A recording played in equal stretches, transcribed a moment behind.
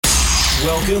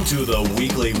Welcome to the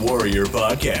Weekly Warrior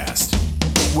Podcast,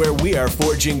 where we are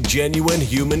forging genuine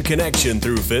human connection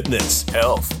through fitness,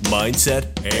 health, mindset,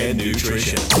 and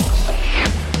nutrition.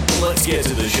 Let's get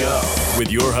to the show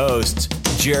with your hosts,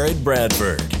 Jared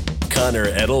Bradford, Connor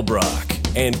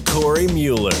Edelbrock, and Corey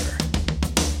Mueller.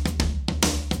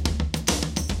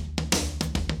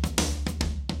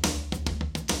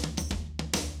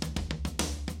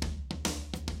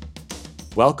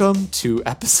 Welcome to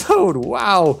episode,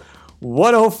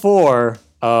 104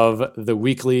 of the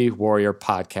Weekly Warrior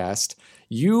Podcast.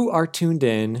 You are tuned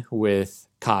in with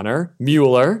Connor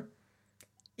Mueller.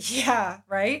 Yeah,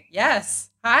 right?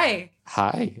 Yes. Hi.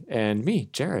 Hi. And me,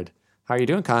 Jared. How are you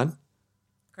doing, Con?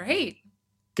 Great.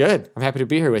 Good. I'm happy to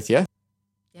be here with you.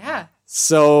 Yeah.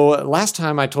 So last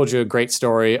time I told you a great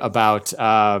story about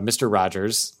Mr.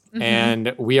 Rogers,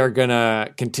 and we are going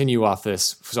to continue off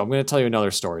this. So I'm going to tell you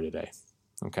another story today.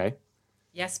 Okay?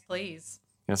 Yes, please.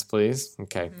 Yes, please.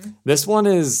 Okay. This one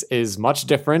is much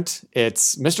different.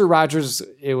 It's Mr. Rogers.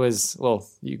 It was, well,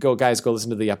 you guys go listen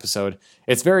to the episode.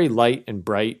 It's very light and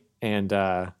bright, and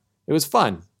it was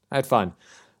fun. I had fun.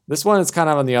 This one is kind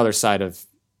of on the other side of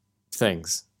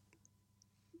things,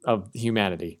 of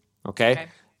humanity. Okay?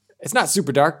 It's not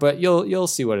super dark, but you'll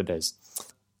see what it is.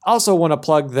 Also want to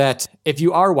plug that if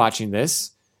you are watching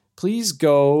this, please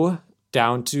go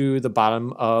down to the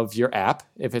bottom of your app,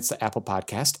 if it's the Apple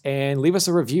Podcast, and leave us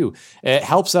a review. It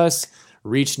helps us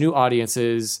reach new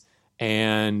audiences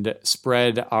and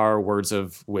spread our words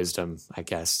of wisdom, I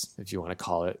guess, if you want to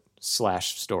call it, /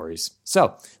 stories.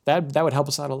 So that would help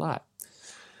us out a lot.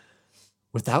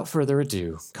 Without further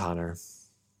ado, Connor,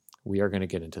 we are going to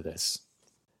get into this.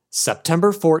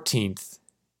 September 14th,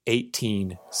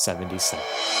 1877.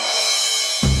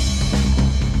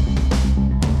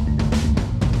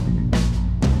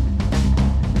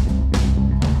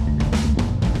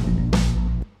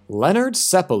 Leonard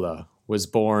Seppala was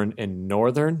born in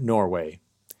northern Norway.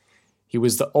 He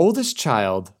was the oldest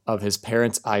child of his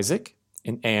parents Isaac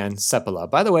and Anne Seppala.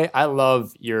 By the way, I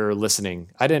love your listening.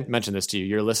 I didn't mention this to you.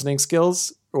 Your listening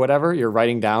skills or whatever you're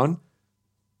writing down.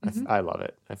 I love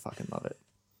it. I fucking love it.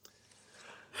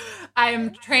 I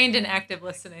am trained in active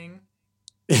listening.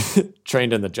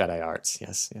 Trained in the Jedi arts.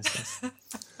 Yes.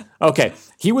 Okay.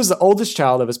 He was the oldest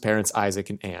child of his parents Isaac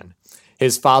and Anne.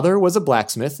 His father was a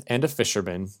blacksmith and a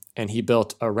fisherman, and he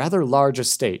built a rather large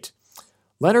estate.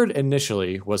 Leonard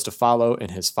initially was to follow in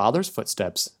his father's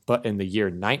footsteps, but in the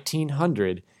year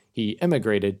 1900, he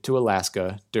immigrated to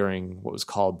Alaska during what was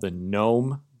called the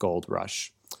Nome Gold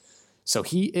Rush. So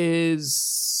he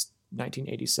is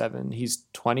 1987. He's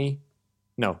 20.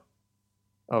 No.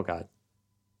 Oh, God.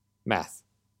 Math.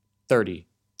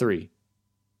 33.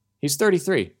 He's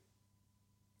 33.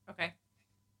 Okay.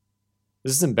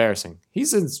 This is embarrassing.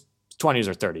 He's in his 20s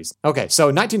or 30s. Okay,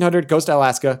 so 1900, goes to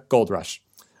Alaska, gold rush.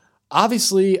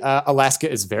 Obviously, Alaska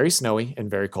is very snowy and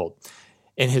very cold.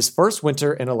 In his first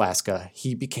winter in Alaska,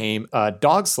 he became a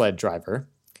dog sled driver,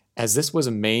 as this was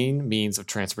a main means of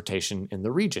transportation in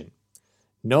the region.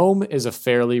 Nome is a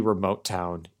fairly remote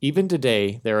town. Even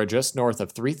today, there are just north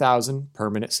of 3,000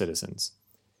 permanent citizens.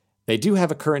 They do have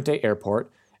a current-day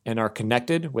airport and are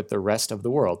connected with the rest of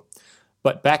the world.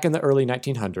 But back in the early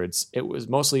 1900s, it was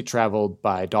mostly traveled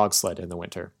by dog sled in the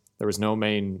winter. There was no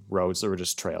main roads, there were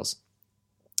just trails.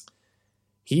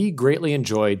 He greatly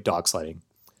enjoyed dog sledding,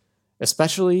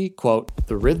 especially, quote,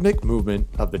 the rhythmic movement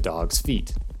of the dog's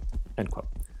feet, end quote.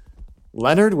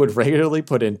 Leonard would regularly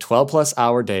put in 12-plus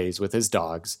hour days with his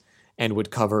dogs and would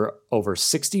cover over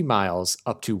 60 miles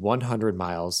up to 100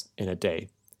 miles in a day,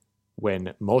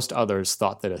 when most others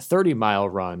thought that a 30-mile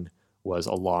run was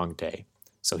a long day.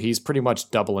 So he's pretty much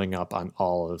doubling up on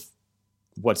all of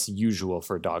what's usual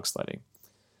for dog sledding.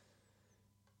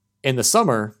 In the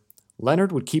summer,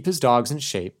 Leonard would keep his dogs in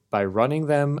shape by running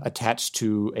them attached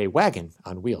to a wagon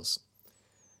on wheels.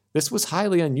 This was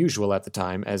highly unusual at the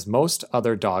time, as most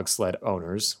other dog sled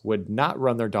owners would not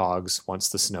run their dogs once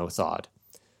the snow thawed.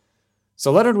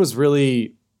 So Leonard was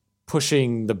really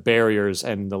pushing the barriers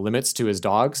and the limits to his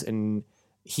dogs, and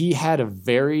he had a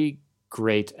very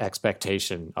great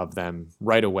expectation of them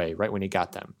right away, right when he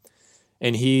got them.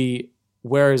 And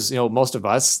whereas, most of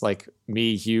us, like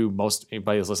me, Hugh,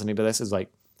 anybody who's listening to this is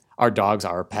like, our dogs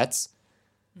are our pets.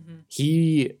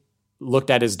 He looked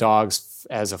at his dogs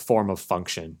as a form of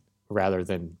function rather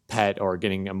than pet or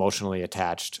getting emotionally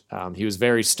attached. He was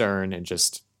very stern and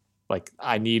just like,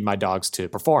 I need my dogs to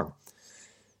perform.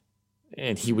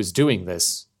 And he was doing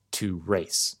this to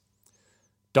race.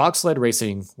 Dog sled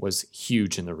racing was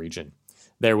huge in the region.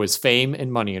 There was fame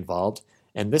and money involved,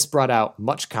 and this brought out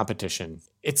much competition.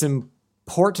 It's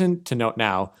important to note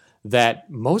now that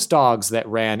most dogs that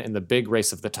ran in the big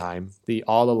race of the time, the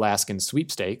All-Alaskan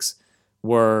Sweepstakes,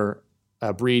 were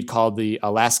a breed called the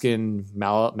Alaskan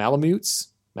Malamutes,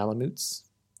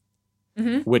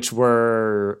 which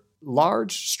were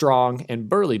large, strong, and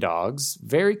burly dogs,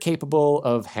 very capable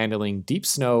of handling deep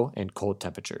snow and cold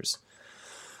temperatures.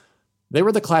 They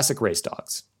were the classic race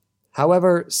dogs.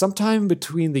 However, sometime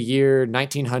between the year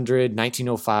 1900 and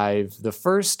 1905, the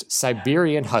first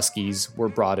Siberian Huskies were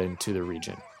brought into the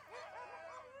region.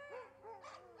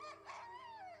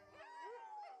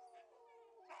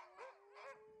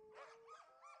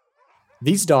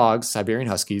 These dogs, Siberian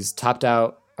Huskies, topped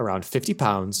out around 50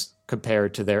 pounds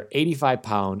compared to their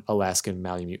 85-pound Alaskan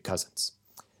Malamute cousins.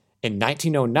 In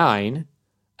 1909,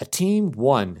 a team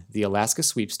won the Alaska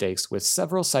Sweepstakes with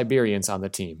several Siberians on the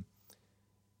team.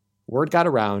 Word got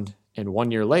around, and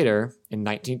 1 year later, in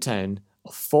 1910,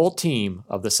 a full team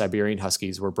of the Siberian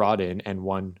Huskies were brought in and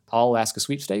won all Alaska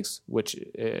Sweepstakes, which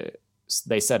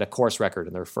they set a course record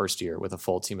in their first year with a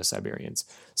full team of Siberians.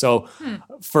 So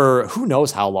for who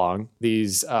knows how long,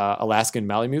 these Alaskan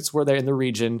Malamutes were there in the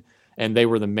region, and they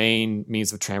were the main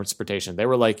means of transportation. They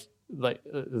were like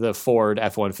the Ford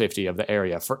F-150 of the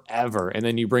area forever. And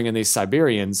then you bring in these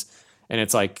Siberians, and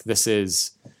it's like, this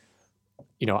is,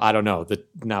 I don't know.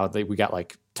 We got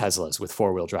like Teslas with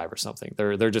 4-wheel drive or something.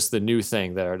 They're just the new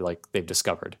thing that are like they've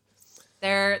discovered.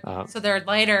 They're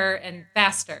lighter and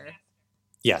faster.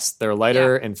 Yes, they're a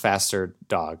lighter and faster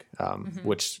dog,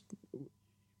 which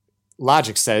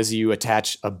logic says you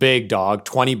attach a big dog,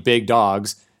 20 big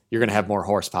dogs, you're going to have more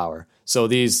horsepower. So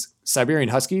these Siberian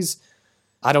Huskies,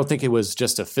 I don't think it was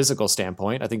just a physical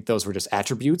standpoint. I think those were just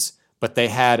attributes, but they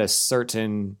had a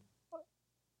certain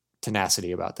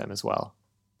tenacity about them as well,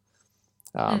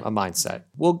 a mindset.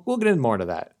 We'll get into more into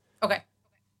that. Okay.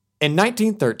 In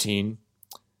 1913,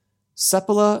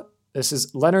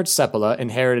 Leonard Seppala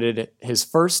inherited his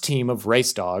first team of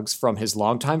race dogs from his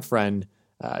longtime friend,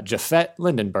 Japhet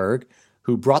Lindenberg,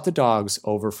 who brought the dogs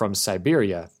over from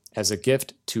Siberia as a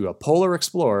gift to a polar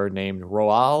explorer named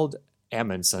Roald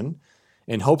Amundsen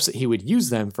in hopes that he would use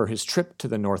them for his trip to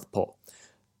the North Pole.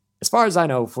 As far as I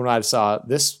know, from what I saw,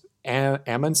 this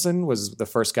Amundsen was the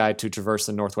first guy to traverse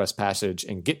the Northwest Passage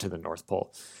and get to the North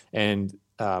Pole. And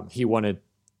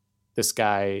this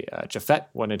guy, Japhet,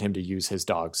 wanted him to use his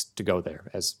dogs to go there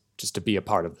as just to be a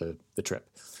part of the trip.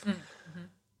 Mm-hmm.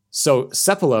 So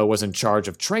Seppala was in charge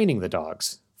of training the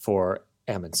dogs for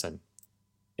Amundsen.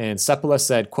 And Seppala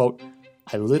said, quote,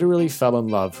 "I literally fell in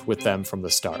love with them from the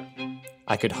start.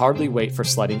 I could hardly wait for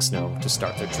sledding snow to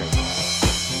start their training."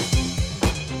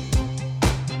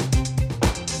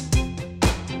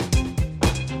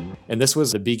 And this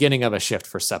was the beginning of a shift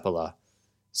for Seppala.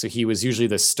 So he was usually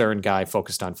the stern guy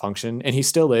focused on function, and he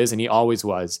still is, and he always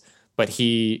was, but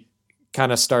he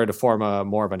kind of started to form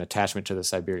more of an attachment to the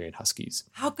Siberian Huskies.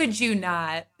 How could you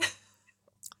not?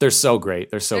 They're so great.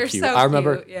 They're so cute. I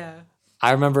remember, yeah.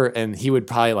 I remember, and he would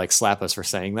probably like slap us for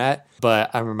saying that,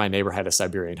 but I remember my neighbor had a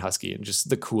Siberian Husky, and just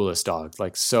the coolest dog,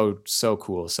 like so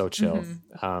cool, so chill.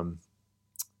 Mm-hmm.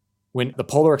 When the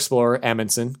polar explorer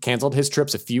Amundsen canceled his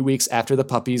trips a few weeks after the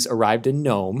puppies arrived in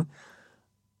Nome,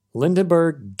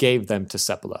 Lindenberg gave them to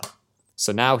Seppala.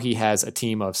 So now he has a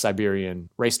team of Siberian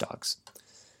race dogs.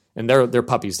 And they're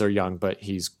puppies, they're young, but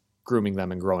he's grooming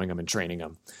them and growing them and training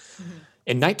them. Mm-hmm.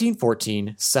 In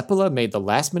 1914, Seppala made the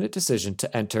last-minute decision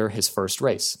to enter his first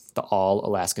race, the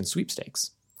All-Alaskan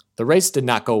Sweepstakes. The race did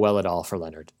not go well at all for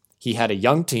Leonard. He had a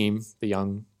young team, the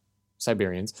young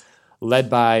Siberians, led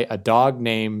by a dog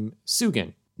named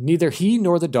Sugin. Neither he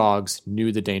nor the dogs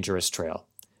knew the dangerous trail.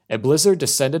 A blizzard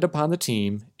descended upon the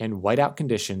team, and whiteout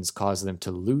conditions caused them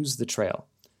to lose the trail.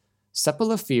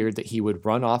 Seppala feared that he would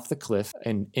run off the cliff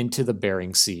and into the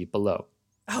Bering Sea below.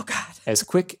 Oh, God. As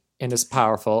quick and as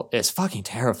powerful, it's fucking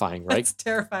terrifying, right? It's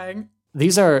terrifying.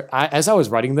 These are, as I was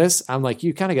writing this, I'm like,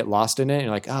 you kind of get lost in it, and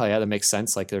you're like, oh yeah, that makes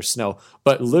sense, like there's snow.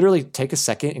 But literally take a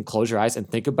second and close your eyes and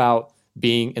think about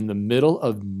being in the middle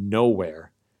of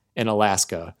nowhere in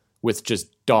Alaska with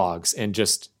just dogs and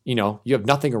just, you have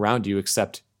nothing around you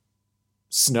except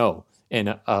snow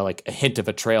and like a hint of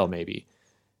a trail maybe.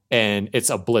 And it's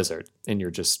a blizzard and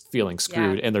you're just feeling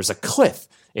screwed. Yeah. And there's a cliff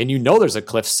and there's a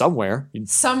cliff somewhere.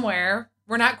 Somewhere.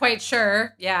 We're not quite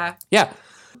sure. Yeah. Yeah.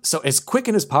 So as quick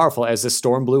and as powerful as this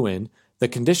storm blew in, the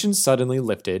conditions suddenly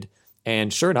lifted.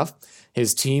 And sure enough,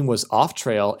 his team was off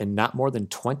trail and not more than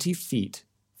 20 feet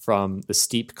from the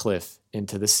steep cliff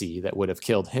into the sea that would have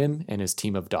killed him and his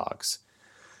team of dogs.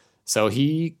 So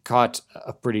he caught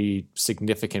a pretty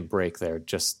significant break there.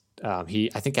 I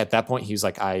think at that point he was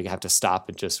like, I have to stop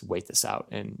and just wait this out.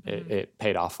 And it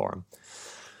paid off for him.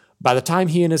 By the time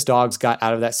he and his dogs got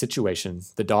out of that situation,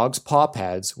 the dogs' paw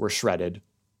pads were shredded,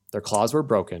 their claws were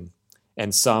broken,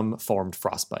 and some formed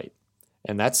frostbite.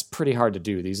 And that's pretty hard to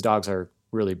do. These dogs are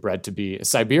really bred to be...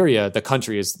 Siberia, the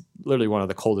country, is literally one of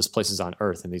the coldest places on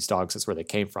Earth, and these dogs, that's where they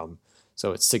came from.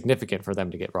 So it's significant for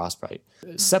them to get frostbite.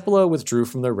 Seppala withdrew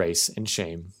from the race in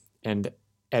shame, and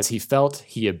as he felt,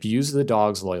 he abused the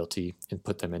dogs' loyalty and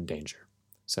put them in danger.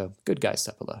 So good guy,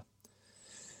 Seppala.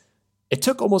 It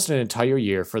took almost an entire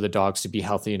year for the dogs to be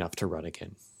healthy enough to run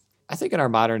again. I think in our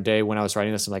modern day, when I was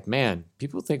writing this, I'm like, man,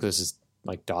 people think this is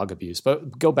like dog abuse.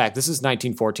 But go back, this is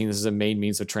 1914. This is a main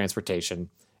means of transportation.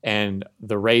 And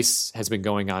the race has been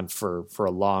going on for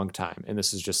a long time. And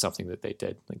this is just something that they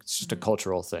did. Like, it's just a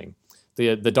cultural thing.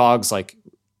 The dogs, like,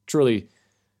 truly,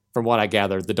 from what I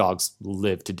gathered, the dogs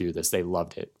lived to do this. They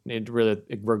loved it. And really,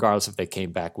 regardless if they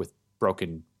came back with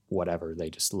broken whatever, they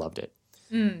just loved it.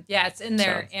 Yeah, it's in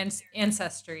their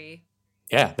ancestry.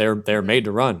 Yeah, they're made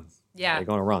to run. Yeah. They're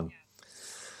going to run.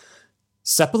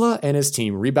 Seppala and his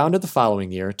team rebounded the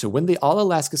following year to win the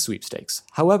All-Alaska Sweepstakes.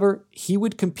 However, he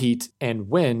would compete and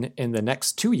win in the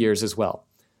next 2 years as well.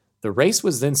 The race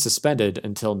was then suspended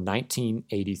until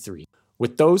 1983.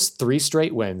 With those 3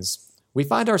 straight wins, we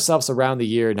find ourselves around the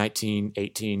year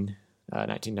 1918,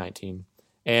 1919,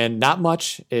 and not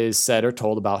much is said or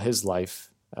told about his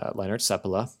life, Leonard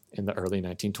Seppala, in the early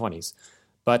 1920s.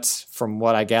 But from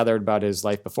what I gathered about his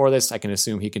life before this, I can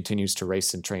assume he continues to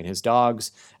race and train his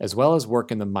dogs, as well as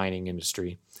work in the mining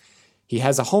industry. He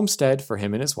has a homestead for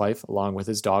him and his wife, along with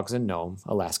his dogs in Nome,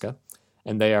 Alaska,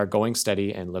 and they are going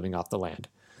steady and living off the land.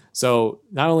 So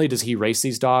not only does he race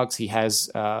these dogs, he has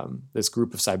this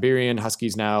group of Siberian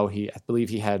Huskies now. I believe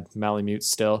he had Malamutes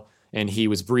still, and he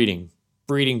was breeding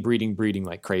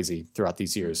like crazy throughout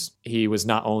these years. He was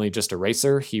not only just a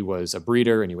racer, he was a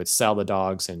breeder, and he would sell the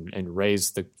dogs and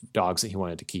raise the dogs that he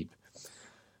wanted to keep.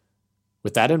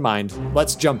 With that in mind,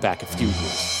 let's jump back a few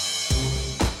years.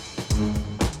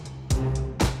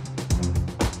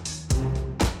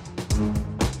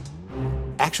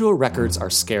 Actual records are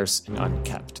scarce and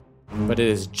unkept, but it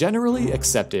is generally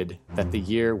accepted that the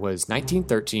year was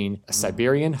 1913. A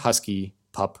Siberian Husky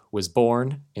pup was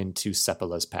born into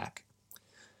Seppala's pack.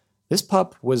 This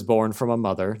pup was born from a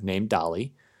mother named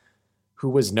Dolly, who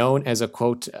was known as a,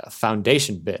 quote,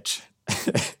 foundation bitch.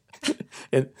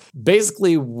 And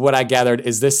basically, what I gathered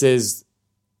is this is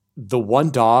the one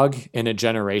dog in a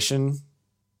generation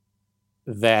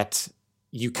that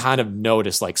you kind of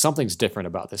notice, like, something's different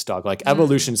about this dog. Like,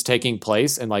 evolution's taking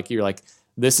place, and, like, you're like,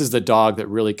 this is the dog that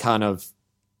really kind of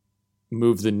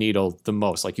moved the needle the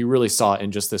most. Like, you really saw it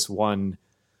in just this one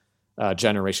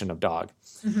generation of dog.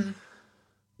 Mm-hmm.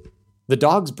 The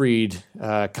dog's breed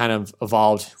kind of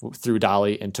evolved through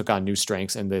Dolly and took on new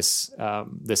strengths. And this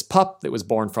pup that was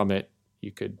born from it,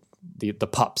 the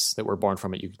pups that were born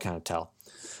from it, you could kind of tell.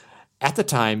 At the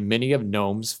time, many of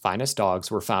Nome's finest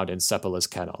dogs were found in Seppala's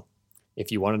kennel.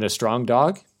 If you wanted a strong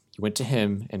dog, you went to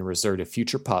him and reserved a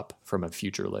future pup from a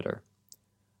future litter.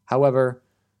 However,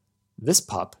 this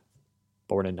pup,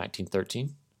 born in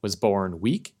 1913, was born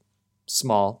weak,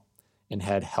 small, and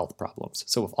had health problems.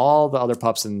 So with all the other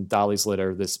pups in Dolly's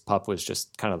litter, this pup was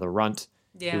just kind of the runt.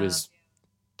 Yeah. He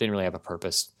didn't really have a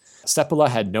purpose. Seppala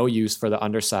had no use for the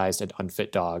undersized and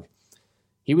unfit dog.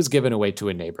 He was given away to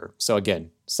a neighbor. So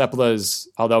again, Seppala's,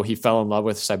 although he fell in love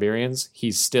with Siberians,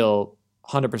 he's still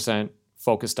 100%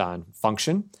 focused on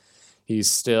function. He's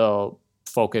still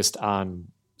focused on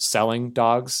selling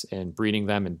dogs and breeding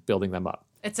them and building them up.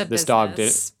 It's a this business. Dog did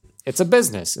it. It's a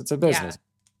business. It's a business.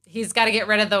 Yeah. He's got to get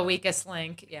rid of the weakest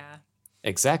link. Yeah.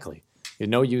 Exactly. He had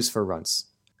no use for runts.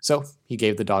 So he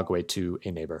gave the dog away to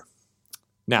a neighbor.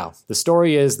 Now, the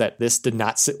story is that this did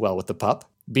not sit well with the pup.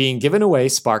 Being given away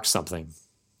sparked something,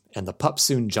 and the pup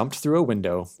soon jumped through a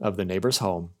window of the neighbor's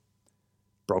home,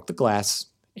 broke the glass,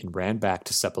 and ran back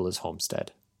to Seppala's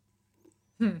homestead.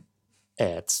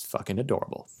 It's fucking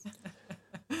adorable.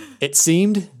 It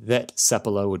seemed that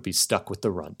Seppala would be stuck with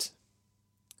the runt.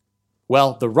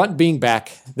 Well, the runt being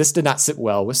back, this did not sit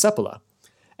well with Seppala,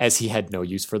 as he had no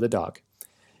use for the dog.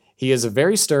 He is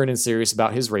very stern and serious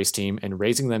about his race team and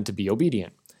raising them to be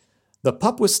obedient. The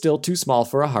pup was still too small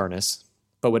for a harness,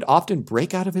 but would often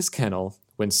break out of his kennel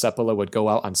when Seppala would go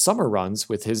out on summer runs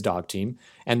with his dog team,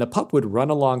 and the pup would run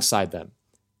alongside them.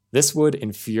 This would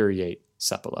infuriate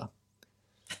Seppala.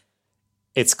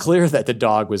 It's clear that the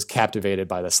dog was captivated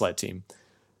by the sled team.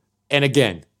 And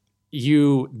again,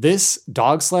 this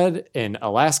dog sled in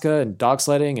Alaska and dog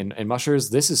sledding and mushers,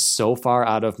 this is so far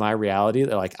out of my reality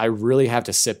that, like, I really have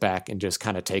to sit back and just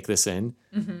kind of take this in.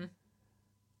 Mm-hmm.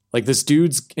 Like this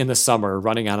dude's in the summer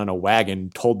running out on a wagon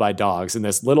told by dogs, and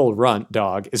this little runt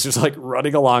dog is just like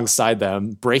running alongside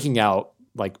them, breaking out,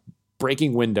 like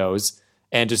breaking windows,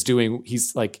 and just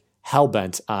he's like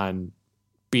hell-bent on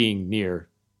being near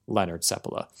Leonard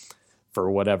Seppala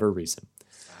for whatever reason.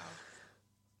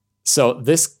 So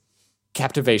this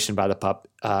captivation by the pup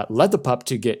led the pup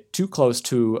to get too close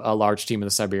to a large team of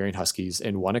the Siberian Huskies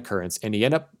in one occurrence, and he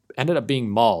ended up being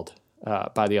mauled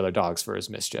by the other dogs for his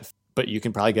mischief. But you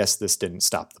can probably guess this didn't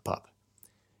stop the pup.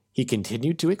 He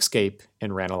continued to escape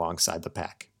and ran alongside the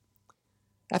pack.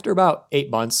 After about 8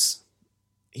 months,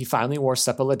 he finally wore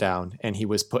Seppala down and he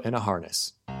was put in a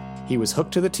harness. He was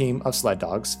hooked to the team of sled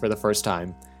dogs for the first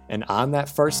time, and on that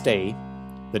first day,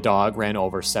 the dog ran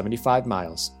over 75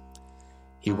 miles.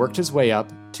 He worked his way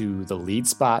up to the lead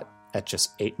spot at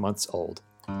just 8 months old.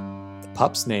 The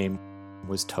pup's name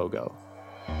was Togo.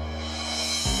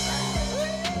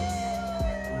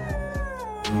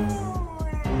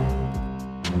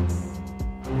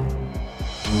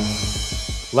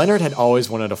 Leonard had always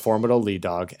wanted a formidable lead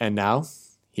dog, and now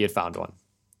he had found one.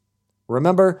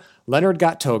 Remember, Leonard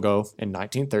got Togo in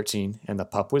 1913, and the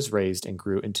pup was raised and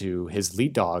grew into his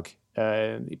lead dog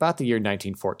about the year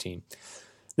 1914.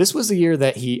 This was the year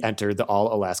that he entered the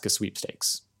All-Alaska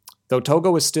Sweepstakes, though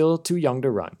Togo was still too young to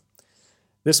run.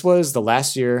 This was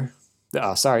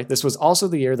this was also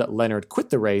the year that Leonard quit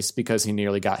the race because he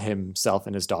nearly got himself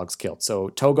and his dogs killed. So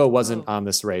Togo wasn't on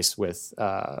this race with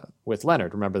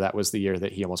Leonard. Remember, that was the year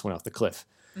that he almost went off the cliff.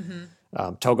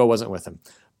 Mm-hmm. Togo wasn't with him.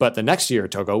 But the next year,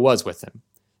 Togo was with him.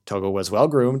 Togo was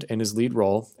well-groomed in his lead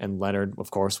role, and Leonard,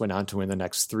 of course, went on to win the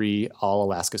next 3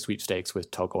 All-Alaska Sweepstakes with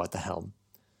Togo at the helm.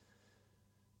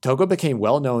 Togo became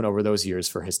well-known over those years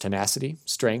for his tenacity,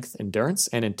 strength, endurance,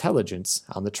 and intelligence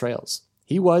on the trails.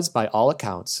 He was, by all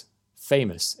accounts,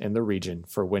 famous in the region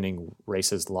for winning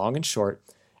races long and short,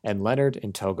 and Leonard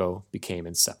and Togo became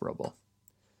inseparable.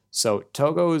 So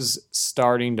Togo's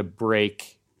starting to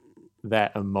break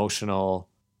that emotional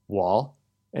wall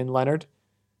in Leonard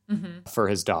for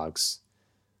his dogs.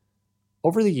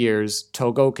 Over the years,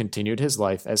 Togo continued his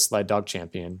life as sled dog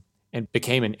champion and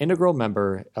became an integral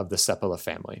member of the Seppala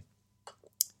family.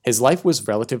 His life was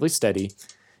relatively steady.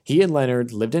 He and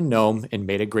Leonard lived in Nome and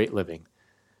made a great living.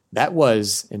 That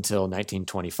was until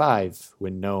 1925,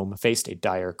 when Nome faced a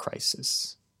dire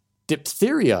crisis.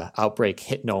 Diphtheria outbreak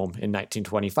hit Nome in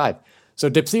 1925. So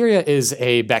diphtheria is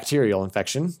a bacterial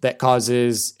infection that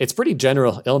causes, it's pretty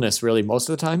general illness really most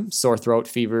of the time, sore throat,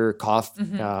 fever, cough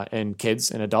in kids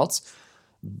and adults.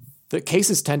 The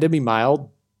cases tend to be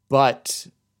mild, but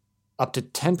up to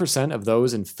 10% of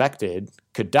those infected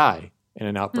could die in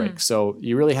an outbreak. So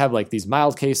you really have like these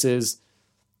mild cases,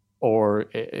 or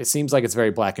it seems like it's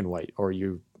very black and white, or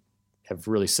you have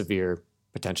really severe,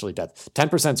 potentially death.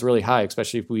 10% is really high,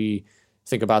 especially if we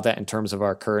think about that in terms of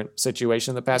our current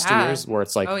situation the past 2 years, where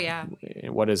it's like,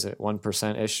 what is it,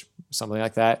 1%-ish, something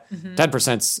like that.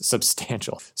 10% is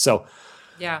substantial. So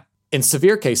in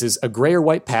severe cases, a gray or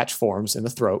white patch forms in the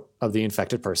throat of the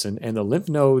infected person, and the lymph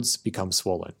nodes become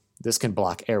swollen. This can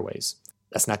block airways.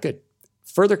 That's not good.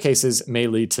 Further cases may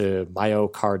lead to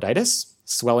myocarditis,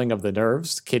 swelling of the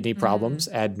nerves, kidney problems,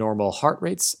 abnormal heart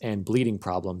rates, and bleeding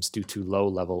problems due to low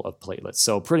level of platelets.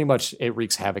 So pretty much it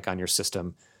wreaks havoc on your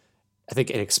system. I think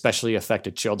it especially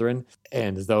affected children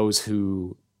and those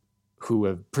who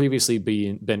have previously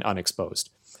been unexposed.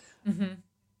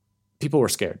 People were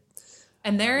scared.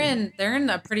 And they're in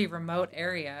a pretty remote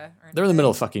area. They're in the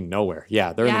middle of fucking nowhere.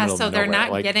 Yeah, they're in the middle of nowhere. So they're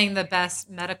not getting the best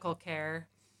medical care.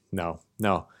 No.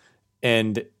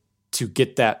 And to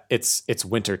get that, it's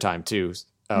winter time too.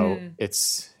 So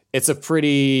it's a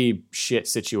pretty shit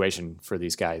situation for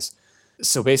these guys.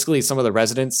 So basically, some of the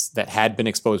residents that had been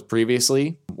exposed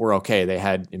previously were okay. They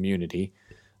had immunity,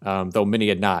 though many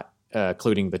had not,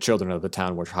 including the children of the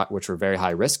town, which were very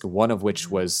high risk, one of which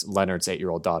was Leonard's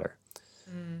 8-year-old daughter.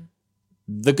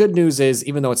 The good news is,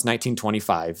 even though it's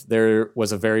 1925, there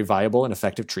was a very viable and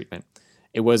effective treatment.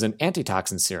 It was an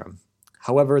antitoxin serum.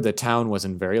 However, the town was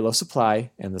in very low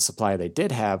supply, and the supply they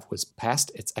did have was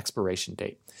past its expiration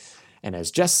date. And as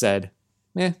Jess said,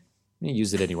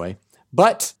 use it anyway.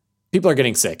 But people are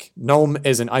getting sick. Nome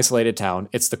is an isolated town.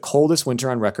 It's the coldest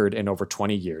winter on record in over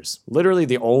 20 years. Literally,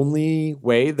 the only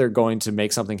way they're going to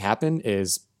make something happen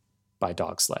is by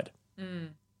dog sled.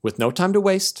 With no time to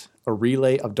waste, a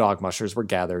relay of dog mushers were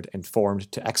gathered and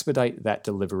formed to expedite that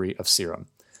delivery of serum.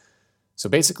 So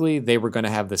basically, they were going to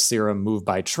have the serum move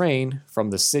by train from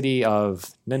the city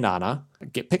of Nenana,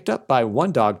 get picked up by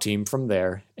one dog team from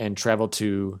there, and travel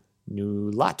to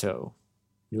Nulato,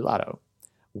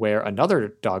 where another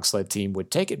dog sled team would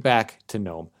take it back to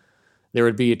Nome. There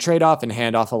would be a trade-off and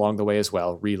handoff along the way as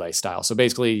well, relay style. So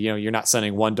basically, you're not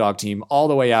sending one dog team all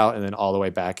the way out and then all the way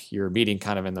back. You're meeting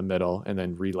kind of in the middle and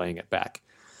then relaying it back.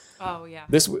 Oh, yeah.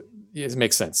 It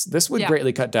makes sense. This would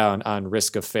greatly cut down on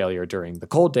risk of failure during the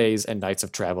cold days and nights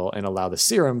of travel and allow the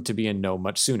serum to be in nome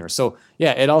much sooner. So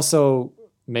yeah, it also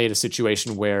made a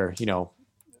situation where,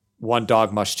 one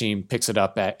dog mush team picks it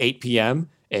up at 8 p.m.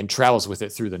 and travels with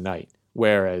it through the night,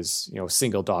 whereas, a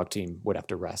single dog team would have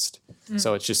to rest.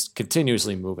 So it's just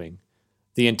continuously moving.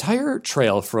 The entire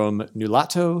trail from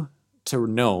Nulato to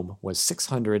Nome was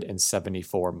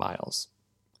 674 miles.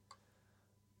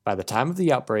 By the time of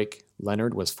the outbreak,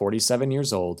 Leonard was 47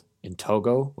 years old, and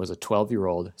Togo was a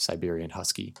 12-year-old Siberian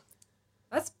Husky.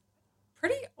 That's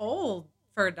pretty old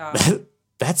for a dog.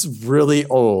 That's really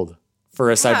old for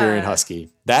a Siberian Husky.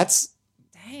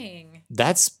 Dang.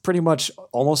 That's pretty much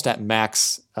almost at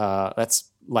max. That's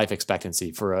life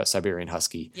expectancy for a Siberian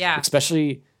Husky. Yeah.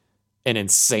 Especially an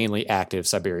insanely active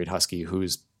Siberian Husky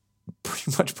who's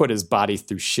pretty much put his body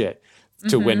through shit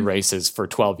to win races for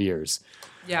 12 years.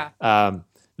 Yeah.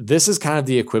 This is kind of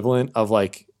the equivalent of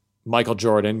like Michael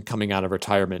Jordan coming out of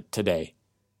retirement today.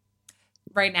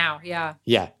 Right now, yeah.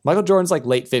 Yeah. Michael Jordan's like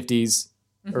late 50s,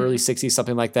 early 60s,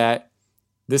 something like that.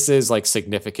 This is like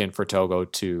significant for Togo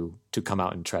to come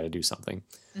out and try to do something.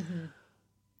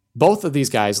 Both of these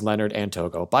guys, Leonard and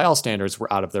Togo, by all standards,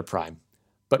 were out of their prime.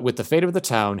 But with the fate of the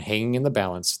town hanging in the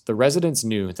balance, the residents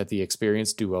knew that the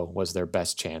experienced duo was their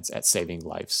best chance at saving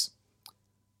lives.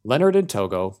 Leonard and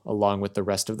Togo, along with the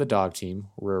rest of the dog team,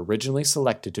 were originally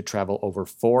selected to travel over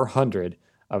 400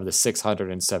 of the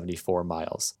 674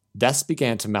 miles. Deaths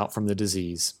began to mount from the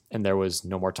disease, and there was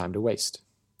no more time to waste.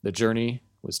 The journey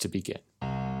was to begin.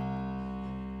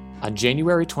 On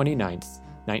January 29th,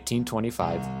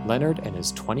 1925, Leonard and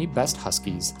his 20 best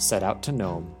Huskies set out to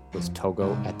Nome with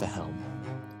Togo at the helm.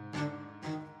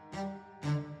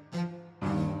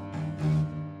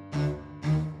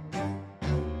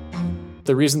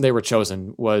 The reason they were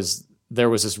chosen was there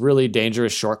was this really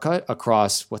dangerous shortcut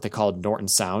across what they called Norton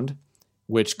Sound,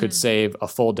 which could save a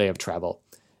full day of travel.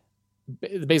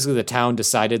 Basically, the town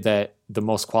decided that the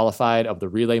most qualified of the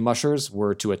relay mushers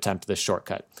were to attempt this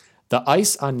shortcut. The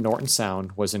ice on Norton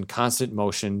Sound was in constant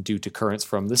motion due to currents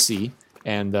from the sea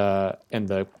and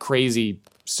the crazy,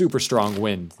 super strong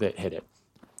wind that hit it.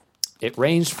 It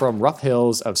ranged from rough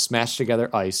hills of smashed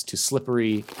together ice to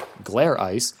slippery glare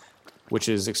ice, which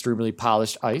is extremely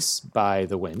polished ice by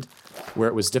the wind, where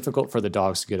it was difficult for the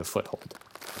dogs to get a foothold.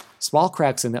 Small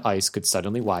cracks in the ice could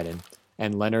suddenly widen,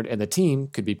 and Leonard and the team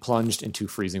could be plunged into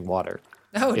freezing water.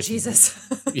 Oh, Jesus.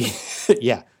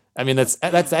 Yeah. I mean,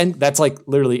 that's like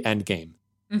literally end game.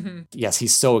 Yes,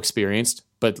 he's so experienced,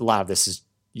 but a lot of this is,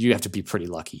 you have to be pretty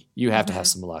lucky. You have to have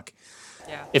some luck.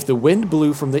 Yeah. If the wind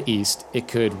blew from the east, it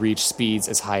could reach speeds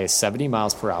as high as 70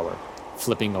 miles per hour,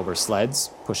 flipping over sleds,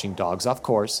 pushing dogs off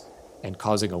course, and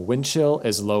causing a wind chill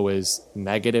as low as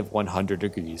negative 100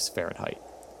 degrees Fahrenheit.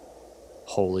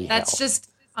 Holy hell. That's just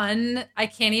I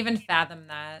can't even fathom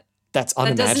that. That's That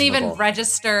unimaginable. doesn't even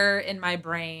register in my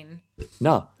brain.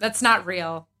 No. That's not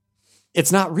real.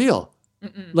 It's not real.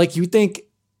 Like you think,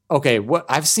 okay,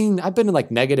 I've been in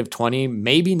like negative 20,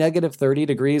 maybe negative 30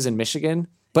 degrees in Michigan.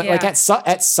 But like at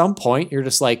some point, you're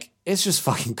just like, it's just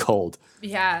fucking cold.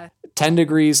 Yeah. 10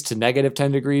 degrees to negative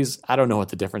 10 degrees. I don't know what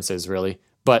the difference is really.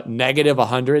 But negative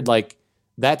 100, like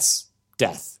that's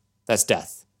death. That's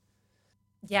death.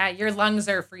 Yeah, your lungs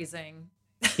are freezing.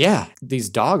 Yeah. These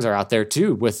dogs are out there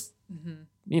too with,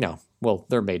 well,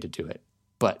 they're made to do it.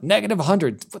 But negative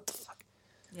 100, what the fuck?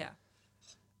 Yeah.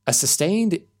 A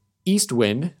sustained east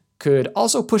wind could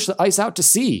also push the ice out to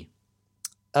sea.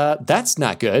 That's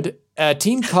not good. A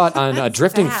team caught on a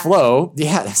drifting flow.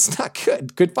 Yeah, that's not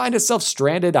good. Could find itself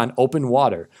stranded on open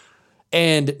water.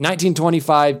 And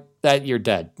 1925, that you're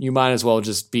dead. You might as well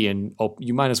just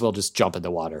jump in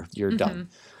the water. You're done.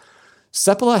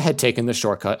 Seppala had taken the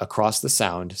shortcut across the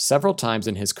sound several times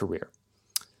in his career.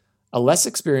 A less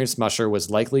experienced musher was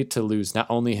likely to lose not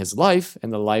only his life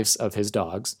and the lives of his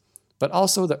dogs, but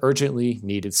also the urgently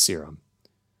needed serum.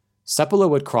 Seppala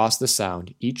would cross the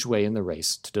sound each way in the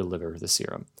race to deliver the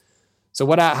serum. So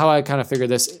how I kind of figure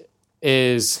this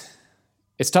is,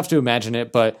 it's tough to imagine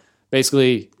it, but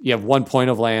basically you have one point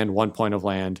of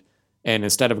land, and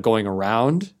instead of going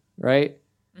around, right,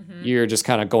 you're just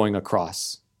kind of going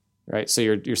across, right? So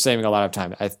you're saving a lot of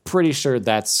time. I'm pretty sure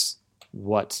that's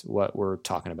what we're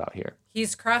talking about here.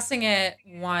 He's crossing it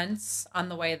once on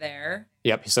the way there.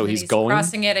 Yep. So he's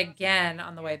crossing it again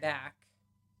on the way back.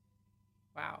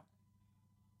 Wow.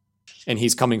 And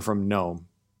he's coming from Nome.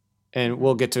 And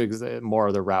we'll get to more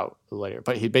of the route later.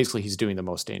 But he's doing the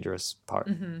most dangerous part.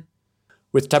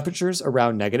 With temperatures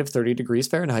around negative 30 degrees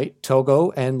Fahrenheit,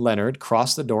 Togo and Leonard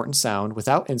crossed the Norton Sound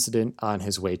without incident on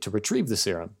his way to retrieve the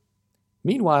serum.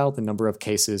 Meanwhile, the number of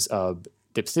cases of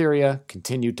diphtheria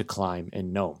continued to climb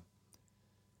in Nome.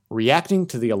 Reacting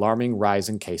to the alarming rise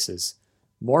in cases,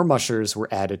 more mushers were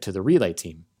added to the relay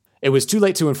team. It was too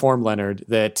late to inform Leonard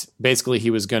that basically he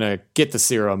was going to get the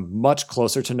serum much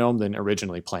closer to Nome than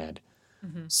originally planned.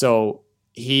 Mm-hmm. So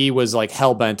he was like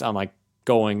hell-bent on like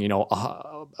going,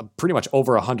 pretty much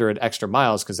over 100 extra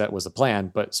miles because that was the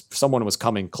plan, but someone was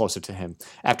coming closer to him.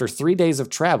 After 3 days of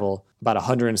travel, about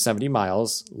 170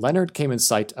 miles, Leonard came in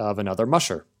sight of another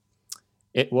musher.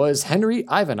 It was Henry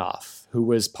Ivanov, who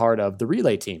was part of the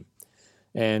relay team.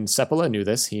 And Seppala knew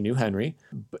this. He knew Henry,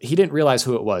 but he didn't realize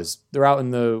who it was. They're out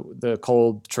in the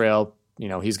cold trail.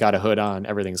 He's got a hood on.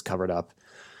 Everything's covered up.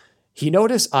 He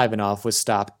noticed Ivanov was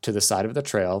stopped to the side of the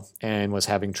trail and was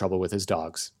having trouble with his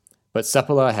dogs. But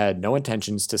Seppala had no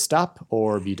intentions to stop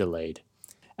or be delayed.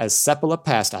 As Seppala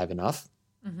passed Ivanov,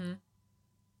 mm-hmm.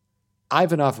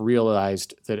 Ivanov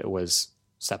realized that it was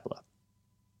Seppala.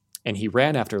 And he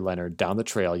ran after Leonard down the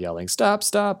trail yelling, "Stop,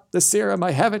 stop, the serum,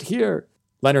 I have it here."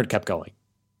 Leonard kept going.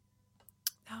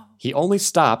 No. He only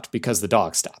stopped because the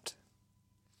dog stopped.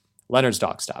 Leonard's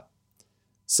dog stopped.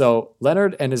 So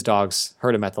Leonard and his dogs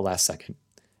heard him at the last second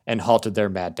and halted their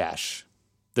mad dash.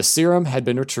 The serum had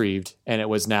been retrieved, and it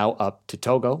was now up to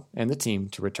Togo and the team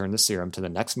to return the serum to the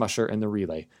next musher in the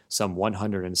relay, some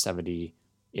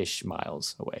 170-ish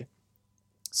miles away.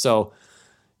 So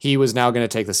he was now going to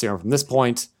take the serum from this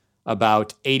point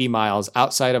about 80 miles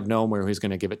outside of Nome, where he was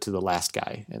going to give it to the last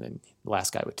guy, and then the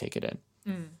last guy would take it in.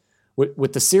 Mm.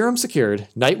 With the serum secured,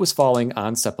 night was falling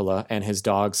on Seppala and his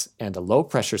dogs, and a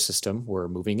low-pressure system were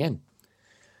moving in.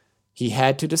 He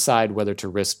had to decide whether to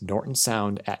risk Norton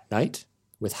Sound at night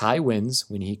with high winds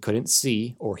when he couldn't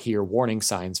see or hear warning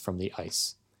signs from the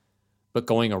ice. But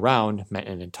going around meant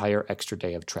an entire extra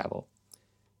day of travel.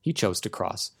 He chose to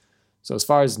cross. So as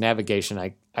far as navigation,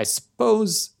 I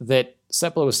suppose that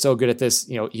Seppala was so good at this,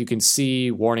 you can see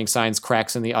warning signs,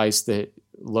 cracks in the ice that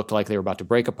looked like they were about to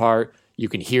break apart. You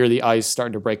can hear the ice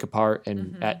starting to break apart.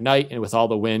 And mm-hmm. at night and with all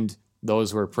the wind,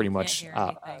 those were pretty much,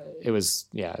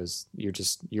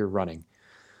 you're running.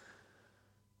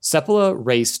 Seppala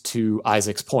raced to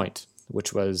Isaac's Point,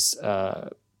 which was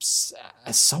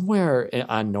somewhere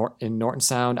in Norton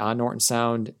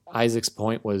Sound. Isaac's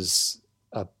Point was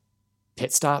a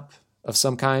pit stop of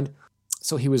some kind.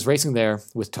 So he was racing there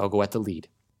with Togo at the lead.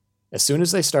 As soon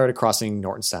as they started crossing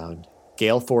Norton Sound,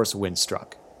 gale force wind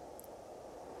struck.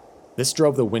 This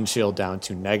drove the wind chill down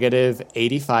to negative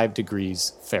 85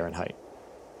 degrees Fahrenheit.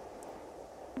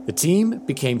 The team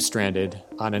became stranded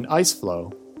on an ice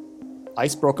floe.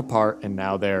 Ice broke apart, and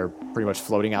now they're pretty much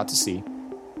floating out to sea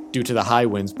due to the high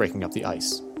winds breaking up the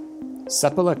ice.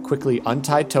 Seppala quickly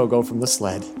untied Togo from the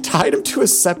sled, tied him to a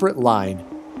separate line,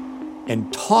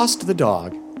 and tossed the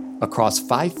dog across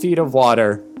 5 feet of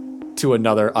water to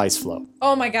another ice floe.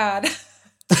 Oh my God.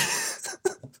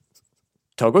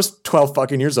 Togo's 12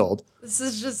 fucking years old. This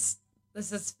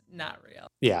is not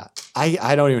real. Yeah,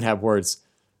 I don't even have words.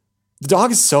 The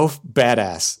dog is so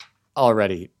badass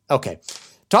already. Okay,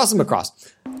 toss him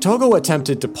across. Togo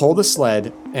attempted to pull the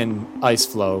sled and ice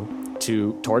floe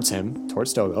towards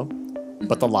Togo,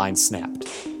 but the line snapped.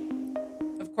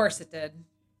 Of course it did.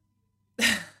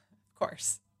 Of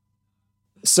course.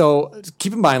 So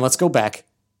keep in mind, let's go back.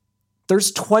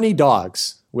 There's 20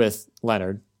 dogs with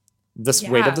Leonard. The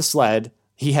weight of the sled.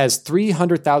 He has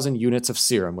 300,000 units of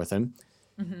serum with him.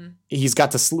 Mm-hmm. He's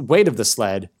got the weight of the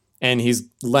sled, and he's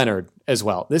Leonard as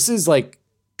well. This is like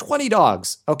 20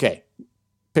 dogs. Okay,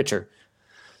 picture.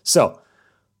 So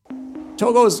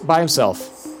Togo's by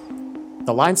himself.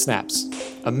 The line snaps.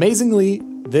 Amazingly,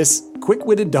 this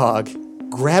quick-witted dog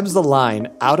grabs the line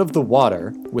out of the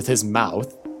water with his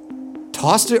mouth,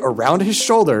 tossed it around his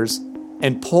shoulders,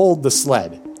 and pulled the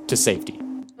sled to safety.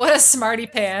 What a smarty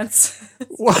pants.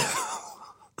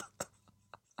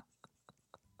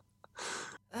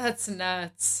 That's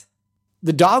nuts.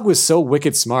 The dog was so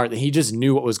wicked smart that he just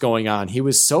knew what was going on. He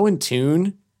was so in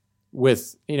tune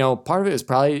with, part of it is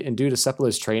probably due to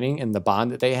Seppala's training and the bond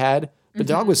that they had. The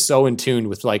dog was so in tune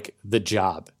with like the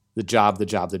job.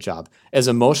 As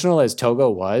emotional as Togo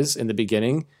was in the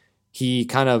beginning, he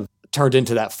kind of turned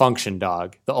into that function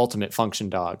dog, the ultimate function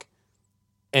dog.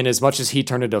 And as much as he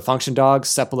turned into a function dog,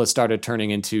 Seppala started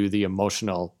turning into the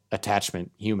emotional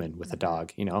attachment human with a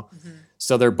dog, Mm-hmm.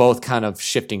 So they're both kind of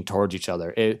shifting towards each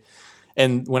other.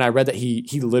 And when I read that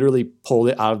he literally pulled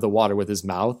it out of the water with his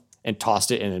mouth and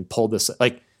tossed it in and pulled this,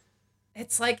 like...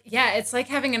 It's like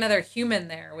having another human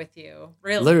there with you.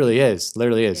 Really. Literally is.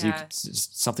 Yeah. It's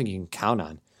something you can count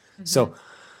on. So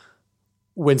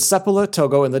when Sepala,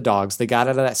 Togo, and the dogs, they got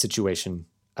out of that situation.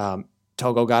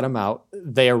 Togo got them out.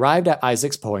 They arrived at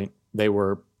Isaac's Point. They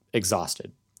were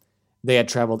exhausted. They had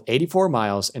traveled 84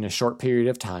 miles in a short period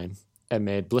of time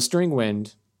amid blistering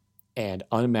wind and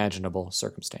unimaginable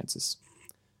circumstances.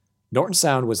 Norton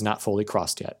Sound was not fully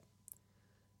crossed yet.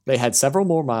 They had several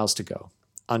more miles to go.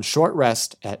 On short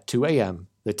rest at 2 a.m.,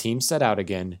 the team set out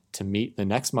again to meet the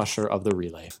next musher of the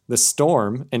relay. The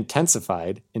storm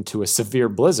intensified into a severe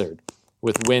blizzard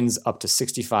with winds up to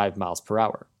 65 miles per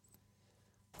hour.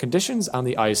 Conditions on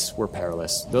the ice were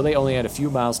perilous. Though they only had a few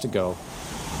miles to go,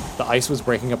 the ice was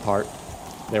breaking apart.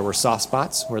 There were soft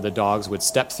spots where the dogs would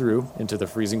step through into the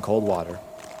freezing cold water,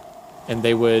 and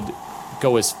they would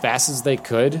go as fast as they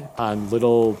could on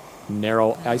little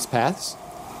narrow ice paths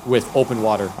with open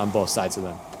water on both sides of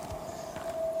them.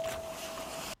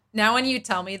 Now when you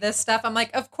tell me this stuff, I'm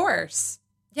like, of course.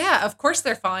 Yeah, of course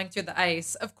they're falling through the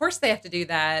ice. Of course they have to do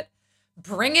that.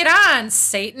 Bring it on,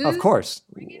 Satan. Of course.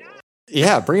 Bring it on.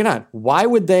 Yeah, bring it on. Why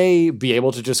would they be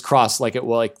able to just cross like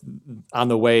on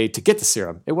the way to get the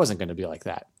serum? It wasn't going to be like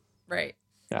that. Right.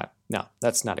 Yeah, no,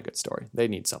 that's not a good story. They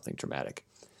need something dramatic.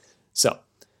 So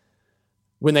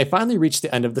when they finally reached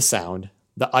the end of the sound,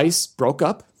 the ice broke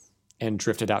up and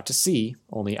drifted out to sea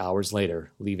only hours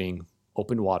later, leaving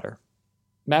open water.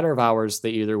 Matter of hours, they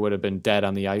either would have been dead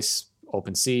on the ice,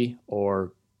 open sea,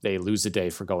 or they lose a day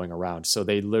for going around. So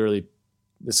they literally,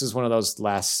 this is one of those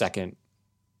last second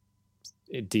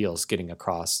deals getting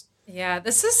across. Yeah,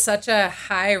 this is such a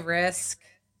high risk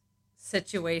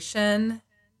situation.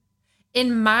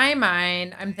 In my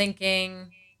mind, I'm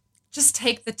thinking, just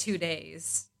take the 2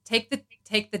 days. Take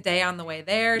the day on the way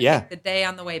there. Yeah. Take the day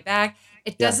on the way back.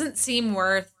 It doesn't seem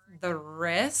worth the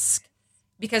risk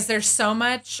because there's so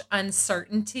much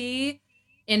uncertainty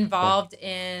involved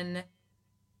in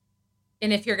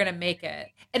if you're going to make it.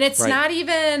 And it's not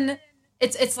even,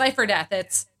 it's life or death.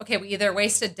 It's, okay, we either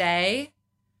waste a day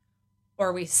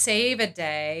or we save a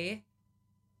day,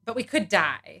 but we could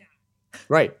die.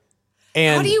 Right.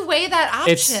 And how do you weigh that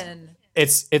option?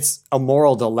 It's a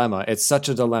moral dilemma. It's such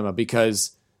a dilemma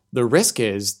because the risk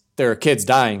is there are kids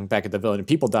dying back at the village and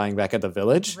people dying back at the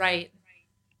village. Right.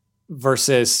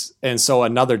 Versus, and so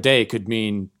another day could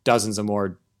mean dozens of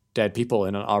more dead people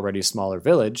in an already smaller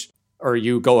village. Or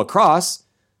you go across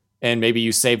and maybe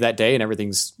you save that day and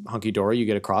everything's hunky-dory. You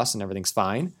get across and everything's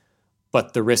fine.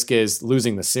 But the risk is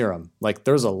losing the serum. Like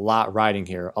there's a lot riding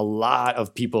here. A lot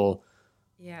of people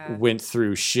went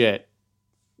through shit.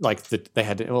 Like they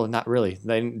had to, well, not really.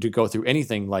 They didn't go through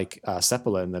anything like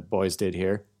Sepala and the boys did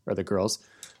here, or the girls.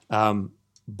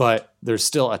 But there's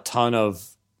still a ton of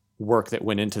work that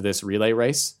went into this relay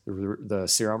race, the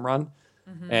serum run.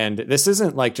 Mm-hmm. And this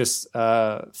isn't like just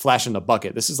flash in the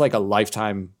bucket. This is like a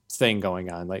lifetime thing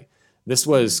going on. Like this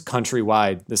was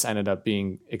countrywide. This ended up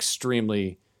being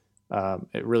extremely,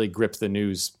 it really gripped the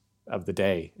news of the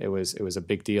day. It was a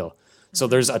big deal. Mm-hmm. So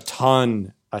there's a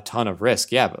ton of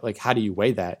risk. Yeah. But like, how do you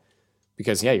weigh that?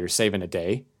 Because you're saving a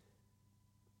day,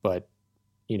 but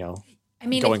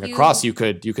going across, you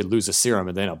could lose a serum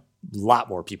and then a lot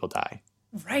more people die.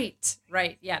 Right.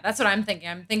 Yeah, that's what I'm thinking.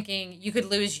 I'm thinking you could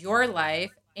lose your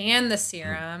life and the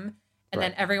serum, and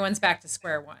then everyone's back to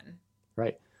square one.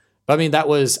 Right. But I mean, I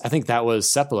think that was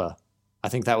Sepala. I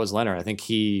think that was Leonard. I think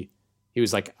he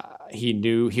was like, he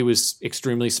knew he was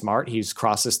extremely smart. He's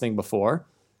crossed this thing before,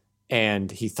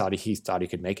 and he thought he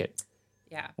could make it.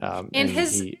 Yeah. And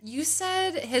you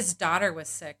said his daughter was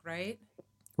sick, right?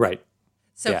 Right.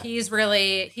 So he's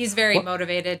very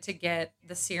motivated to get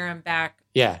the serum back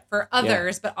for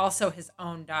others, but also his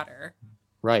own daughter.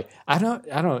 Right. I don't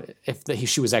know if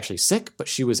she was actually sick, but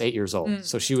she was 8 years old.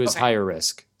 So she was higher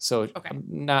risk. So I'm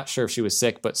not sure if she was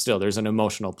sick, but still there's an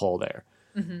emotional pull there.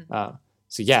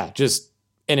 Mm-hmm. Just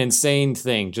an insane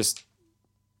thing. Just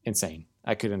insane.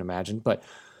 I couldn't imagine. But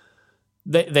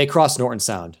they crossed Norton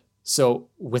Sound. So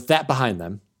with that behind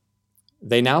them,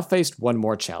 they now faced one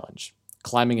more challenge.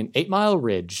 Climbing an 8-mile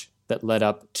ridge that led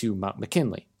up to Mount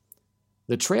McKinley.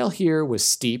 The trail here was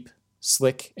steep,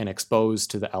 slick, and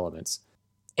exposed to the elements.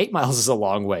 8 miles is a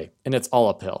long way, and it's all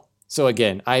uphill. So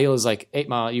again, I was like, 8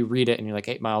 mile, you read it, and you're like,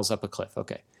 8 miles up a cliff.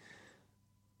 Okay.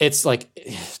 It's like,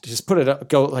 just put it up,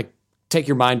 take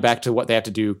your mind back to what they have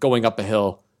to do, going up a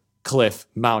hill, cliff,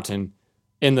 mountain,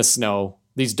 in the snow.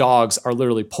 These dogs are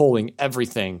literally pulling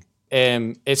everything.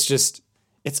 And it's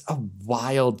a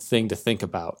wild thing to think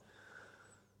about.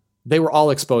 They were all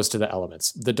exposed to the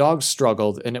elements. The dogs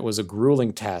struggled, and it was a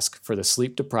grueling task for the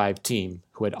sleep-deprived team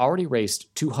who had already raced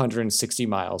 260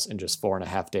 miles in just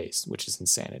 4.5 days, which is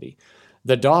insanity.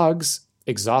 The dogs,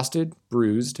 exhausted,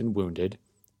 bruised, and wounded,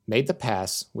 made the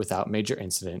pass without major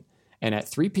incident and at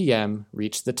 3 p.m.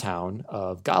 reached the town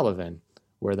of Golovin,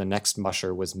 where the next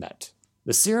musher was met.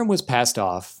 The serum was passed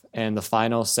off, and the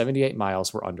final 78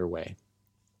 miles were underway.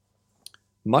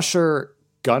 Musher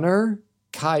Gunnar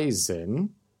Kaizen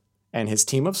and his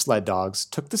team of sled dogs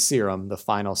took the serum the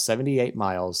final 78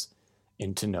 miles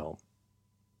into Nome.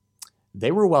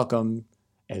 They were welcomed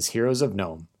as heroes of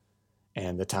Nome,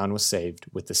 and the town was saved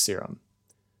with the serum.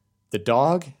 The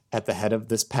dog at the head of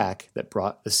this pack that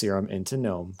brought the serum into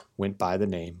Nome went by the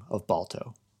name of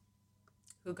Balto,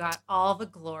 who got all the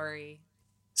glory.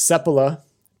 Seppala,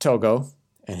 Togo,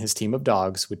 and his team of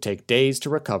dogs would take days to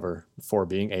recover before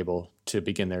being able to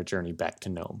begin their journey back to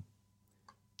Nome.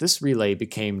 This relay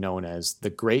became known as the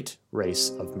Great Race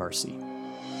of Mercy.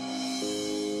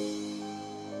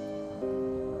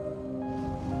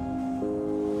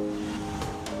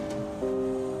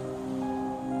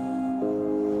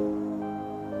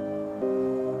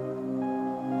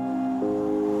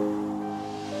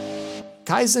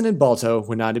 Kaizen and Balto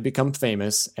went on to become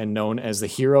famous and known as the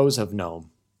heroes of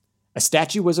Nome. A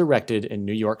statue was erected in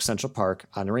New York Central Park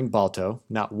honoring Balto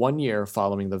not 1 year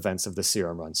following the events of the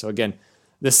serum run. So again,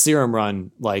 this serum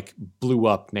run blew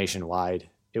up nationwide.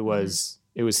 It was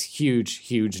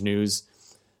huge news.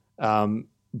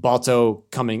 Balto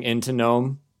coming into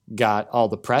Nome got all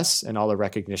the press and all the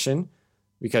recognition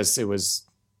because it was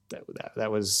that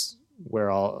was where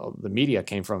all the media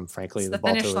came from. Frankly, the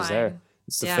Balto was there.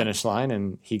 It's the finish line,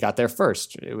 and he got there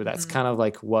first. That's kind of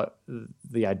like what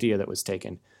the idea that was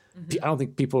taken. I don't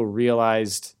think people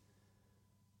realized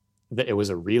that it was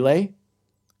a relay.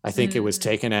 I think it was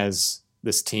taken as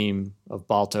this team of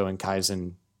Balto and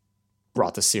Kaizen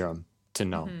brought the serum to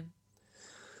Nome.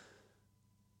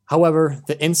 However,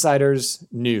 the insiders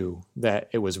knew that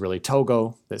it was really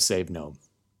Togo that saved Nome.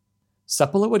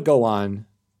 Seppala would go on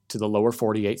to the lower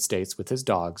 48 states with his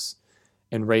dogs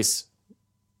and race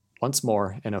once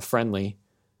more in a friendly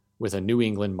with a New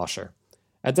England musher.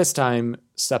 At this time,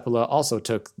 Seppala also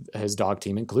took his dog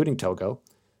team, including Togo,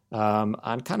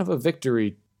 on kind of a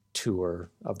victory tour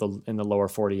in the lower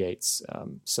 48s.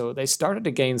 So they started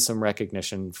to gain some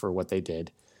recognition for what they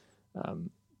did.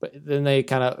 But then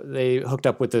they hooked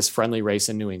up with this friendly race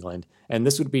in New England, and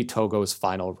this would be Togo's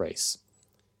final race.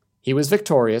 He was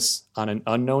victorious on an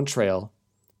unknown trail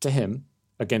to him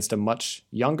against a much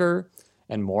younger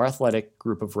and more athletic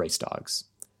group of race dogs.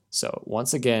 So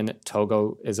once again,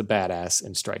 Togo is a badass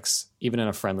and strikes, even in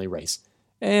a friendly race.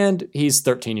 And he's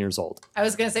 13 years old. I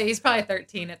was going to say, he's probably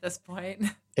 13 at this point.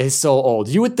 He's so old.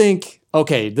 You would think,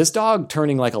 okay, this dog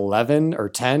turning 11 or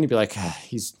 10, you'd be like,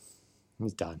 he's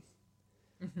done.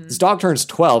 This dog turns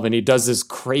 12 and he does this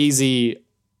crazy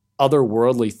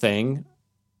otherworldly thing.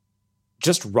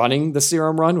 Just running the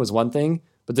serum run was one thing,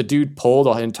 but the dude pulled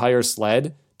an entire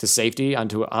sled to safety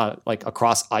onto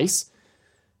across ice.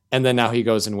 And then now he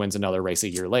goes and wins another race a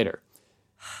year later.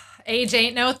 Age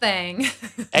ain't no thing.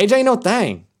 Age ain't no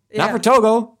thing. Yeah. Not for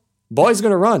Togo. Boy's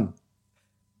going to run.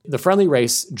 The friendly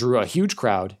race drew a huge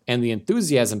crowd, and the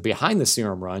enthusiasm behind the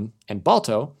serum run and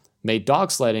Balto made dog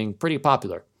sledding pretty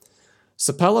popular.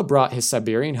 Seppala brought his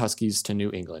Siberian Huskies to New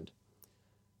England.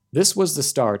 This was the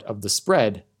start of the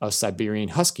spread of Siberian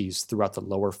Huskies throughout the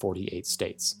lower 48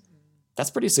 states.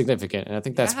 That's pretty significant, and I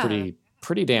think that's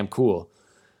pretty damn cool.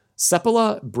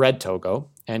 Seppala bred Togo,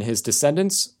 and his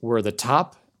descendants were the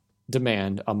top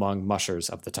demand among mushers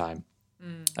of the time.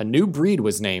 A new breed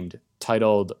was named,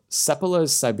 titled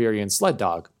Seppala's Siberian Sled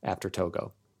Dog, after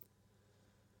Togo.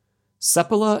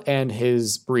 Seppala and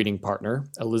his breeding partner,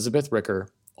 Elizabeth Ricker,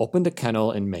 opened a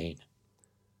kennel in Maine.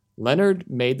 Leonard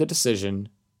made the decision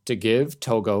to give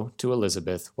Togo to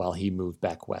Elizabeth while he moved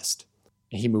back west.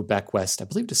 He moved back west, I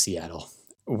believe, to Seattle.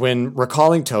 When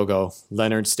recalling Togo,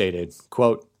 Leonard stated,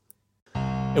 quote,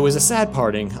 "It was a sad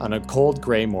parting on a cold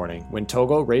gray morning when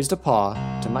Togo raised a paw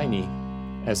to my knee,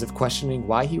 as if questioning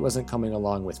why he wasn't coming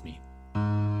along with me.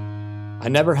 I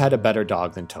never had a better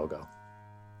dog than Togo.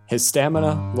 His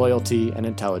stamina, loyalty, and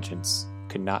intelligence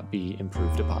could not be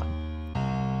improved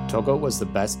upon. Togo was the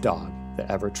best dog that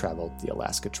ever traveled the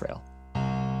Alaska Trail."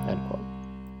 End quote.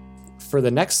 For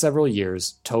the next several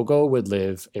years, Togo would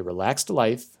live a relaxed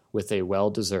life with a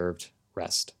well-deserved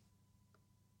rest.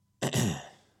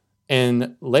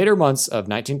 In later months of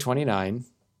 1929,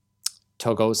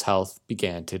 Togo's health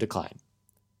began to decline.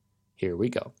 Here we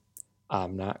go.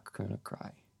 I'm not gonna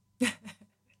cry.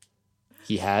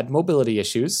 He had mobility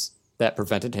issues that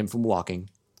prevented him from walking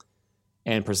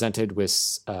and presented with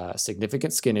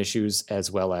significant skin issues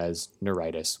as well as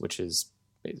neuritis, which is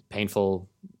painful,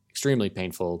 extremely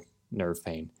painful nerve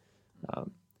pain.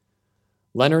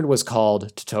 Leonard was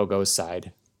called to Togo's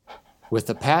side. With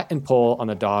a pat and pull on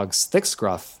the dog's thick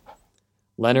scruff,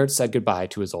 Leonard said goodbye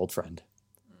to his old friend.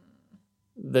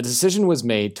 The decision was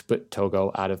made to put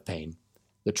Togo out of pain.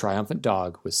 The Triumphant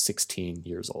dog was 16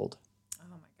 years old.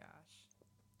 Oh my gosh.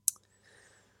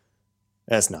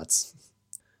 That's nuts.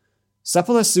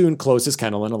 Seppala soon closed his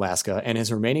kennel in Alaska, and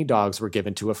his remaining dogs were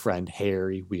given to a friend,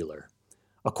 Harry Wheeler.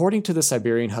 According to the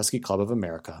Siberian Husky Club of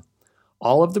America,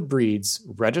 all of the breed's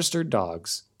registered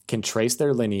dogs can trace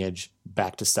their lineage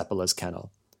back to Seppala's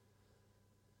kennel.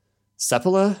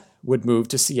 Seppala would move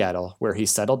to Seattle, where he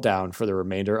settled down for the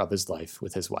remainder of his life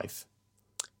with his wife.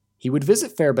 He would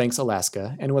visit Fairbanks,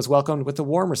 Alaska, and was welcomed with a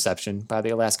warm reception by the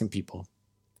Alaskan people.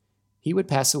 He would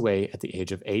pass away at the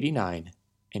age of 89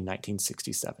 in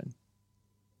 1967.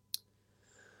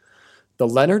 The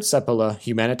Leonard Seppala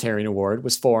Humanitarian Award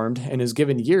was formed and is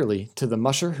given yearly to the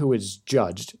musher who is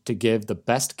judged to give the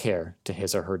best care to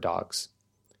his or her dogs.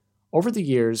 Over the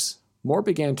years, more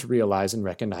began to realize and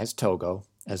recognize Togo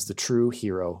as the true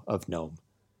hero of Nome.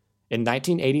 In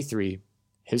 1983,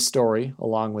 his story,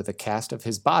 along with a cast of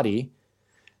his body,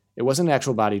 it wasn't an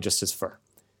actual body, just his fur,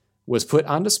 was put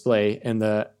on display in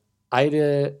the I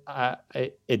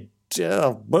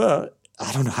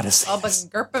don't know how to say this.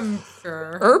 Urban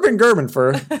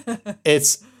Germanfur.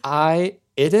 It's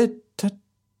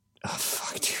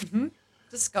fuck, dude. Mm-hmm.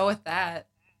 Just go with that.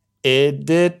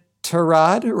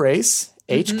 Iditarod Race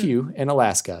HQ in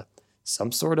Alaska.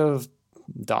 Some sort of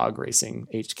dog racing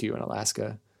HQ in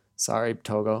Alaska. Sorry,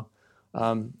 Togo.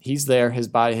 He's there. His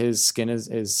body, his skin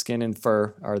and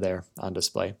fur are there on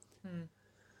display.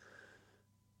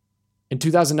 In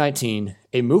 2019,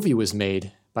 a movie was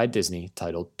made by Disney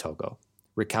titled Togo,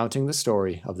 recounting the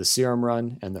story of the Serum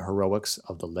Run and the heroics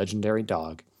of the legendary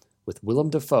dog, with Willem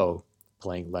Dafoe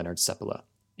playing Leonard Seppala.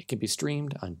 It can be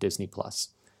streamed on Disney+.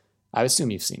 I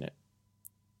assume you've seen it.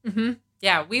 Mm-hmm.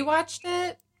 Yeah, we watched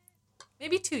it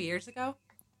maybe 2 years ago.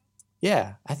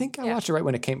 Yeah, I think I watched it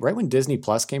right when Disney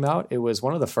Plus came out. It was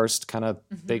one of the first kind of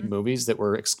big movies that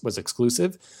was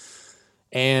exclusive.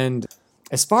 And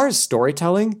as far as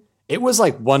storytelling, it was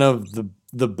like one of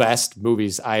the best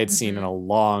movies I had seen in a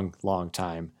long, long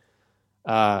time.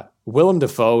 Willem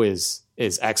Dafoe is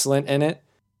excellent in it.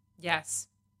 Yes.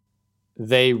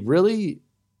 They really,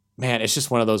 man, it's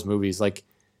just one of those movies. Like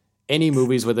any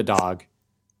movies with a dog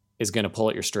is going to pull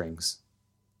at your strings.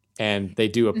 And they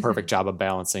do a perfect job of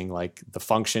balancing like the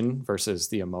function versus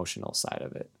the emotional side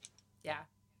of it. Yeah.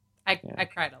 I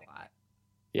cried a lot.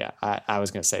 Yeah. I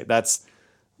was going to say that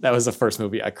was the first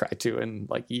movie I cried to in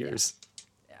like years.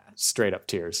 Yeah. Straight up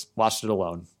tears. Watched it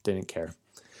alone. Didn't care.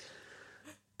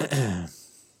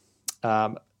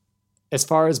 As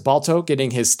far as Balto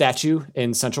getting his statue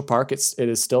in Central Park, it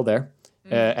is still there,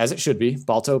 as it should be.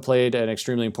 Balto played an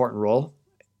extremely important role.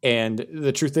 And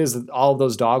the truth is that all of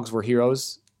those dogs were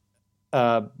heroes,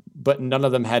 but none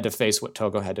of them had to face what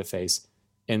Togo had to face.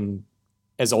 And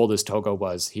as old as Togo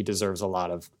was, he deserves a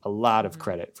lot of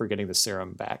credit for getting the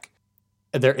serum back.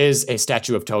 There is a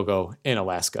statue of Togo in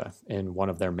Alaska in one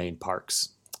of their main parks.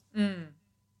 And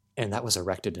that was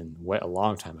erected a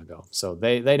long time ago. So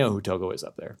they know who Togo is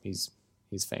up there. He's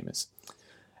famous.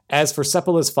 As for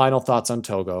Seppala's final thoughts on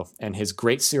Togo and his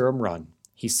great serum run,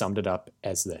 he summed it up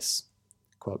as this,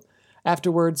 quote,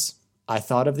 "Afterwards, I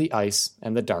thought of the ice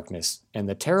and the darkness and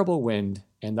the terrible wind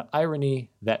and the irony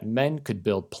that men could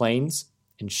build planes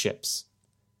and ships.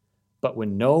 But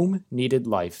when Nome needed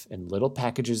life in little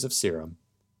packages of serum,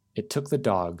 it took the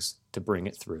dogs to bring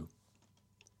it through."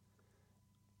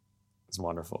 It's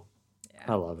wonderful. Yeah,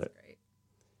 I love it.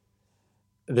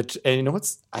 Great. And you know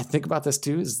I think about this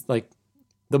too is like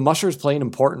the mushers play an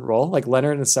important role. Like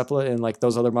Leonard and Seppala and like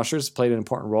those other mushers played an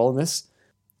important role in this.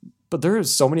 But there are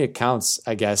so many accounts,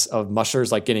 I guess, of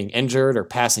mushers like getting injured or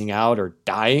passing out or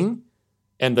dying,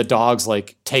 and the dogs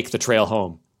like take the trail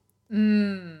home.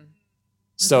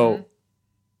 So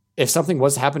if something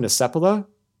was to happen to Seppala,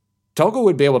 Togo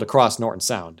would be able to cross Norton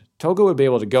Sound. Togo would be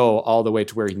able to go all the way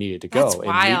to where he needed to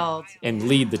go and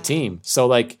lead the team. So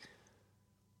like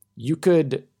you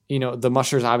could, the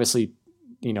mushers obviously,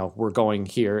 were going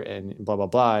here and blah, blah,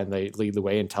 blah, and they lead the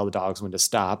way and tell the dogs when to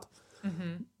stop.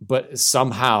 But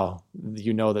somehow,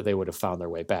 that they would have found their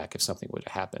way back if something would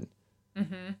have happened,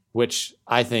 which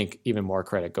I think even more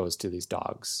credit goes to these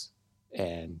dogs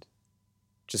and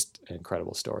just an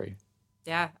incredible story.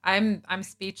 Yeah, I'm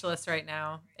speechless right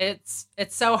now. It's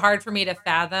so hard for me to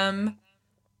fathom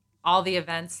all the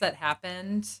events that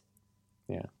happened.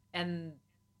 Yeah. And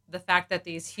the fact that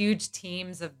these huge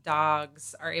teams of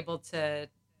dogs are able to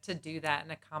do that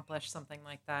and accomplish something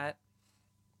like that.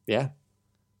 Yeah.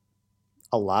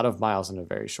 A lot of miles in a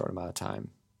very short amount of time.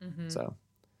 So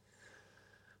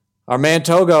our man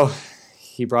Togo,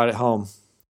 he brought it home.